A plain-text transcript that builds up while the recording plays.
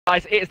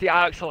Guys, it's the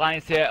Alex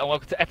Alliance here, and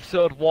welcome to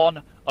episode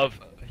 1 of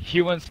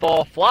Humans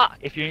Fall Flat.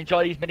 If you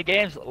enjoy these mini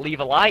games, leave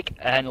a like,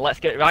 and let's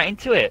get right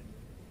into it.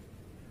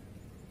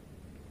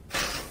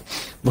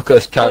 Look at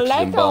those characters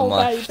in bottom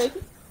left.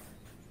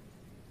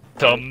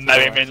 Some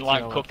Merriman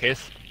Land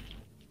cookies.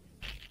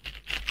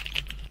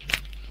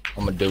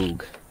 I'm a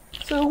dog.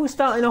 So we're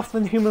starting off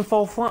with Human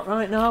Fall Flat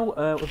right now.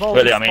 We've all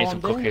Really, I'm eating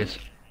some cookies.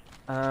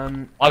 I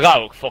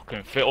gotta look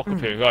fucking fit. Look at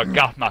me, got a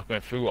gaff mask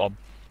with fruit on.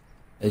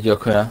 Hey Joe,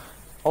 come here.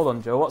 Hold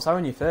on, Joe. What's that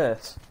on your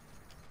face?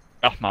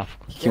 Gaff mask.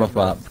 Kick him off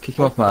map. Kick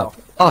him off map.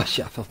 Oh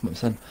shit, I fell from my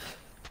son.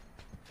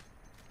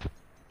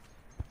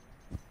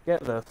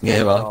 Get the Yeah,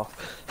 fuck man.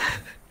 off.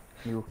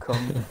 You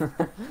come.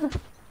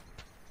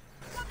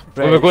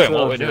 Where we're going,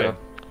 what we're doing?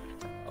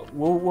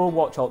 We'll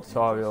watch all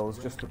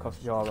tutorials just because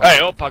you're alright. Hey,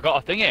 up, I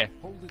got a thingy.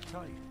 Hold it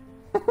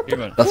tight.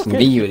 Human. That's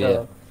me, you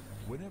idiot.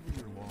 Whenever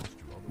you're lost,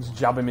 you're Just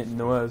jab him in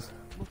the nose.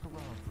 look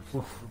around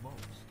for some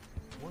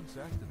remotes. Once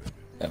activated,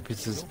 Yeah,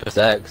 press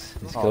X.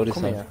 He's killed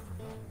Come himself. here.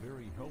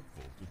 very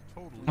helpful to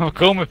totally. I'm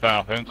cool with that,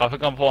 I think. I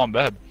think I'm falling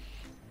bed.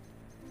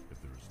 If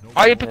there's no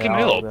Are you remote, picking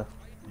me up?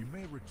 you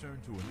may return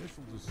to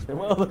initial display.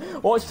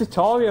 Well, watch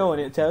tutorial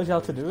and it tells you how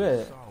to do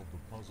it. Solve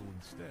the puzzle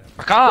instead.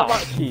 I Drop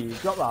that can't. key.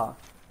 Drop that.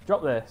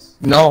 Drop this.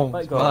 No,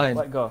 Let it's go. mine.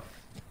 Let go.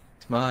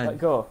 It's mine. Let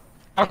go.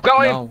 I've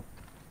got him. No,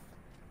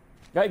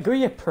 Let go,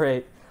 you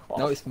prick.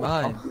 no, it's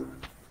mine.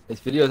 This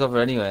video's over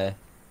anyway.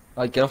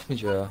 Like, get off me,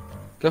 Joe.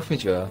 Get off me,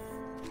 Joe.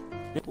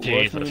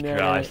 Jesus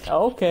Christ.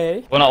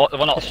 Okay. We're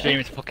not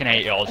streaming to fucking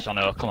 8-year-olds, I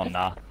know. Come on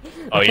now.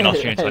 Oh, you're not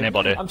streaming to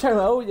anybody. I'm trying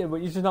to help you, but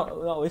you're just not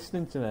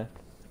listening to me.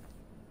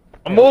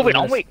 I'm moving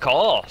on with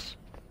course.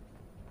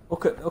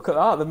 Look at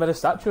that. They made a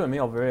statue of me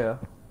over here.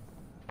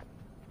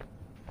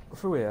 Go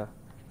through here.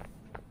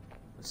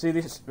 See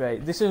this?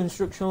 Right. This is an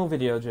instructional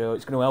video, Joe.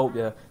 It's going to help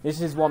you. This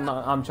is one that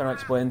I'm trying to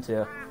explain to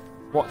you.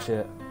 Watch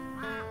it.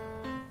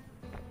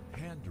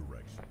 Hand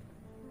direction.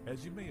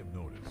 As you may have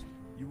noticed,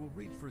 you will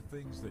reach for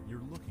things that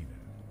you're looking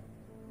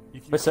at.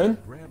 If you Listen.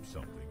 can't grab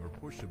something or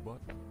push a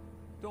button,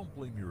 don't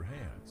blame your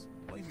hands.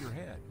 Blame your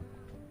head.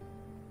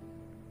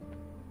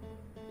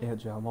 Yeah,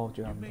 Joe. I'm all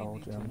You Joe. may I'm all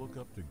need to Joe. look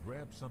up to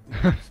grab something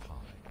that's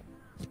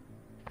high.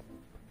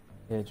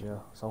 Yeah,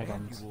 Joe. It's all And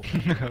hands. you will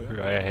have to grab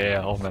Right here,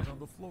 it hold on. on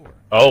the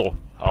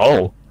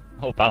floor.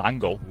 Oh, bad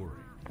angle. Don't worry.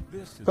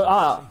 This is But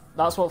a safe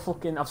that's what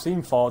fucking I've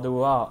seen Ford do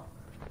that.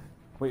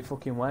 Wait,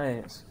 fucking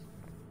waits.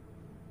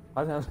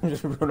 I don't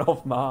just run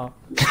off Mark.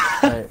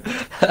 Right.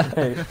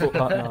 Hey, fuck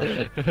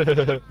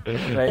that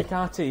now. Right,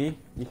 click RT,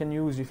 you can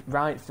use your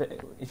right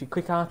foot. If you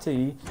click RT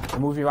and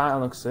move your right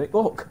analog stick,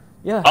 look!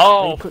 Yeah!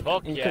 Oh, you click,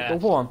 fuck you yes.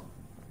 click, go on.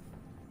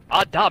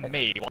 Ah, damn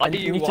me. Why And do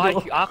you you, need to why,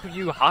 go- how can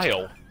you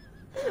heil?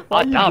 Why Ah,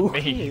 are you damn me.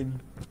 booking?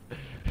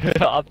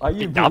 I'm Are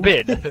you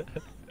dabbing.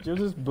 You're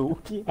just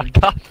booking. I'm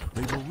dabbing.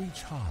 They will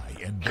reach high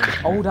and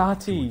Hold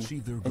RT to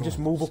achieve their and just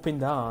goals. move up and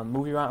down.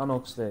 Move your right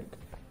analog stick.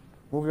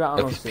 Move your right Look,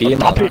 analog he's stick. peeing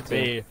Click on Rapid RT.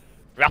 me.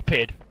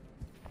 Rapid.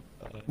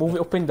 Move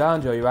it up and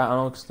down, Joe. Your right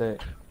analog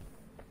stick.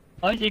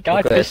 Why are you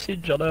guys Look at this.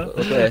 pissing, Jono? Look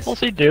at this.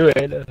 What's he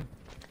doing?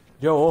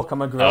 Joe, look,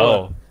 I'm a gorilla.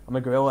 Oh. I'm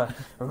a gorilla.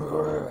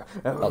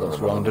 That looks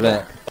wrong,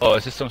 doesn't it? Oh,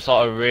 is this some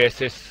sort of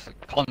racist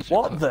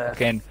What the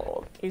fucking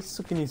fuck? He's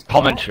sucking his cock.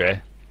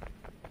 commentary?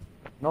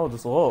 No,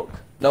 just look.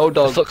 No, This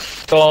dog.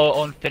 looks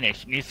so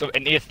unfinished.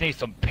 It needs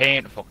some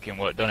paint fucking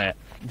work, doesn't it?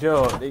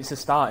 Joe, it's a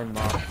starting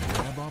mark.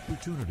 Grab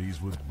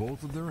opportunities with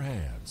both of their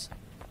hands.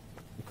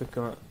 You click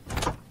on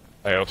it.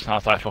 It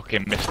sounds like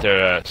fucking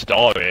Mr.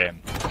 Story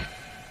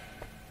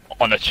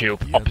on the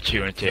tube. Yet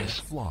Opportunities.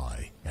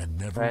 Fly and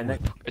never Right,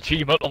 whip. next.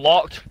 Achievement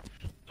unlocked.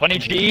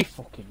 20G.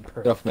 Fucking Get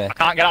prick. off me. I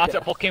can't get out of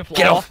the fucking floor.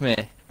 Get off me.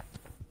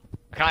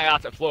 I can't get out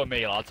of the floor,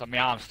 me lads. My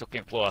arm's stuck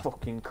in floor.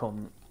 Fucking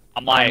cunt.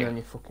 I'm Lying like, on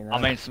your fucking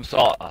I'm head. in some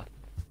sort of.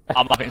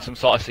 I'm having some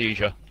sort of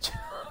seizure.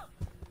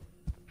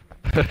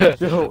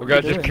 Joe, We're going what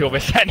are you to kill doing? me,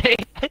 Senny.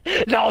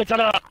 No,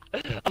 Jono.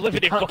 I'm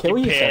living in can't fucking kill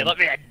you, pain. Sen. Let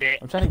me end it.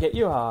 I'm trying to get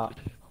you out.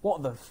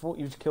 What the fuck?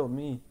 You just killed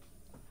me.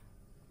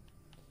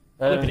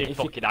 Living in If you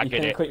fucking can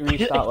agony. quick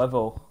restart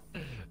level.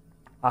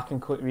 I can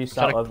quick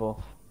restart Trying to-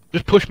 level.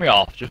 Just push me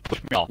off. Just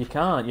push me off. You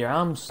can't. Your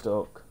arm's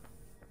stuck.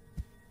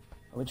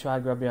 Let me try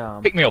to grab your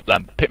arm. Pick me up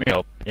then. Pick me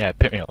up. Yeah,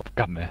 pick me up.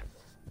 Grab me.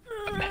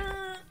 Grab me.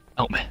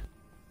 Help me.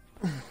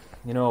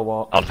 You know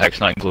what? Altex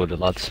not included,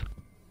 lads.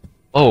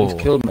 Oh.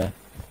 He's killed me.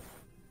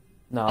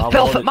 No, I I've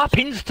fell off already- the map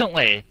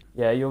instantly.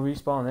 Yeah, you'll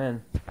respawn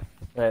in.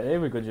 Right, here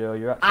we go, Joe.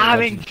 You're actually.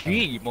 I'm in legend.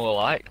 G, more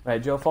like.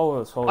 Right, Joe, follow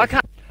us. Follow I us.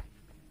 can't.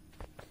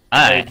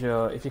 Hey, Aye.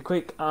 Joe, if you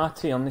click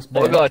RT on this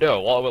What we bin, gotta do?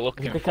 What are we if you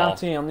looking click for?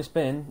 RT on this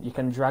bin, you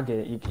can drag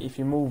it. If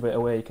you move it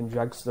away, you can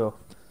drag stuff.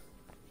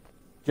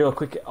 Joe,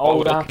 click it. What are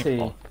we Hold looking RT.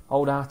 for?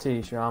 Hold RT.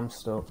 It's your arm's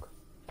stuck.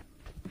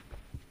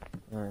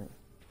 Right.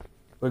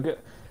 We're good.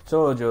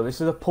 So, Joe,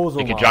 this is a puzzle.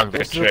 You can map. drag the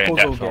This is a train,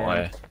 puzzle definitely.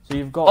 game. So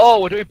you've got.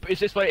 Oh, we're doing. Is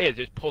this what it is?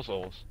 It's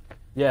puzzles.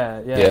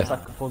 Yeah, Yeah. it's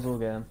like a puzzle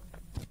game.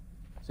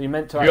 So you're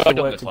meant to Have you actually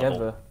done work this level?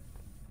 together.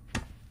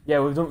 Yeah,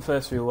 we've done the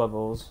first few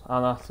levels,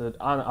 and I've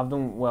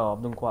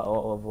done quite a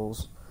lot of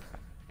levels.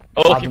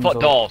 Oh, looking for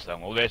Adam's doors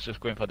then. Well, let's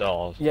just going for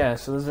doors. Yeah,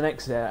 so there's an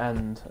exit at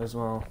end as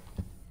well.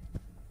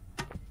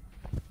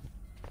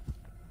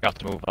 have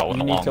to move that one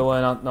You along. need to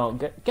learn how... No,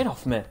 get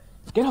off me.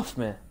 Get off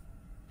me.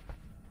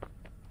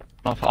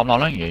 I'm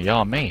not on you, you're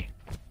on me.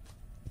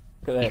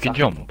 Look at You this, can I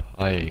jump.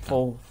 Hey.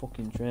 Full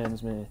fucking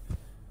trains me.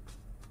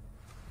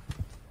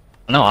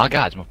 No, our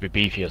guys must be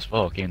beefy as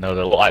fuck, even though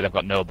they look like they've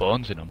got no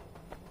bones in them.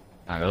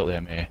 Hang on,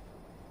 there, mate.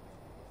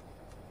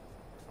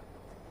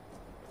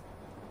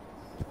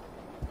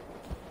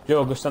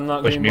 Joe, go stand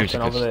that Which green music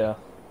button over is- there.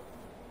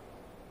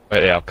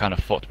 Wait, yeah, I've kind of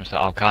fucked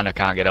myself. I kind of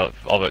can't get out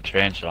of the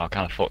train, so I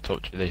kind of fucked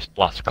up to this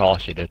last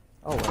course you did.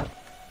 Oh, right.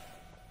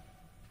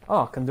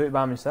 Oh, I can do it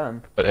by myself.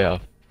 But yeah,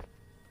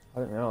 I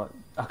don't know.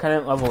 I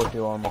can't level if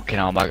you want. fucking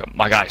hell,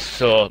 my guy's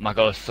so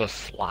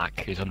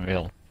slack. He's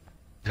unreal.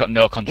 He's got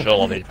no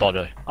control of his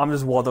body. I'm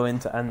just waddling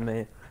to end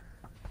me.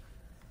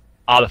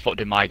 How the fuck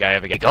did my guy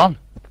ever get gone?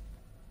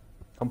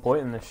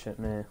 Completing this shit,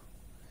 mate.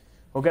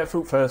 We'll get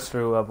through first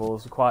through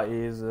levels, quite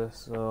easy,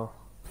 so...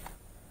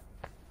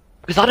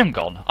 Is Adam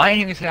gone? I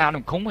ain't even seen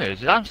Adam come with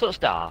us. Is Adam still a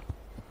star?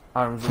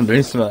 I'm I'm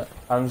doing something.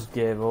 just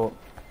gave up.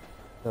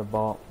 The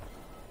bot.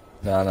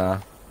 Nah.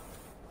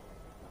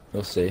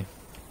 We'll see.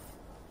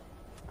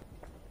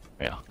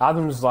 Yeah.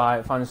 Adam's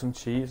like finding some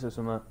cheats or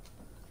something.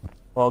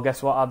 Well,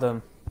 guess what,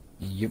 Adam?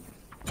 Yep.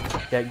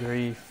 Get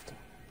griefed.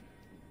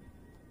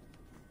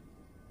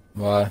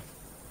 Why?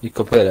 You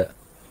completed it.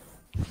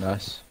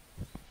 Nice.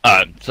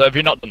 So have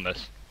you not done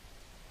this?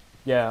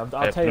 Yeah, I'll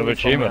tell you Another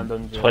which one we achievement.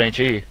 haven't done, Joe.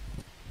 20G.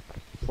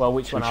 Well,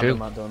 which one True.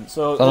 Adam had done.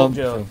 So, Tell look, him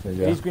Joe, something,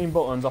 yeah. these green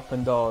buttons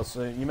open doors,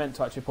 so you meant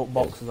to actually put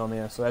boxes on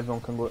here so everyone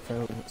can go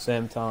through at the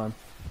same time.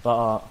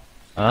 Like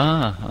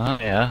that.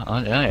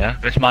 Yeah.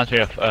 This reminds me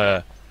of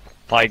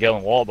Fire Girl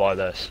and Waterboy.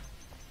 This.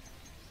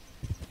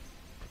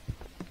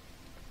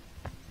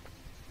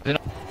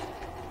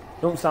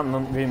 Don't stand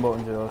on the green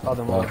button, Joe.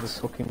 Adam will Right.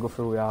 just fucking go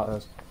through without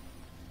us.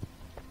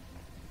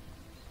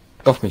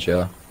 Get off me,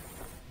 Joe.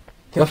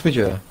 Get off me,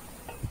 Joe.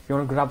 If you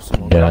want to grab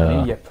someone, Yeah.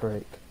 grab me, you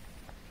prick.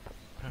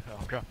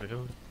 I'll grab it.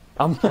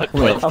 I'm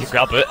Wait, I'm-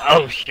 grab it.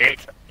 Oh shit!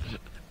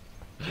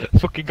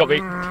 Fucking got me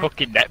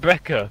fucking neck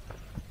breaker.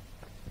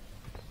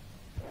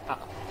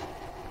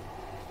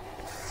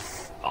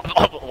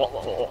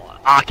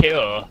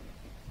 RKO.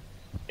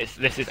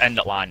 This is end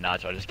at line now,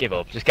 so just give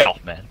up. Just get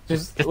off, man.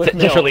 Just Just, lift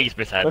me just up. release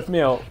me, Ted. Lift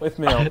me up, lift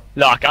me up.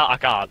 No, I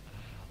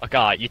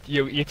can't.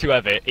 You're too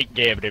heavy in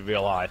game and in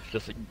real life.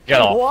 Just get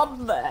off.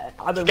 What the?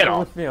 Adam, Get come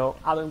off. with me up.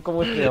 Adam, come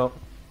with me up.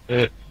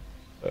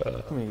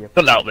 Come here, you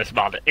Don't help this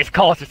man. It's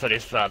cautious on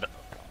his son.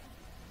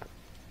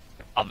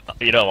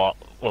 You know what?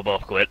 We'll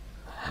both quit.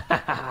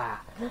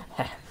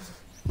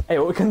 Hey,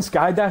 we can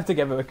skydive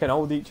together. We can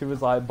hold each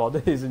other's like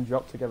bodies and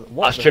drop together.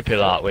 What That's the trippy fuck?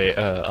 that way.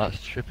 That's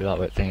trippy that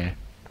way thingy.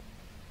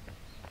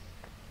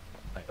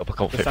 Right, up I can't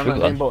Go fit stand through that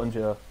green then. button,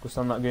 Joe. Go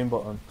stand that green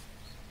button.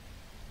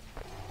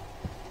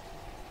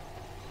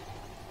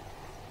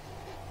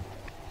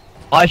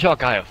 Why's your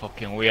guy a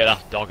fucking weird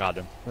ass dog,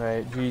 Adam?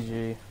 Right,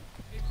 GG.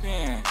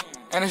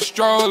 And a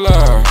stroller.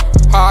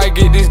 How I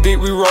get this dick,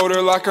 we rode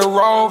her like a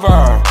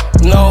rover.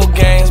 No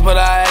games, but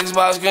I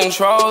Xbox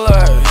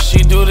controller. She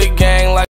do the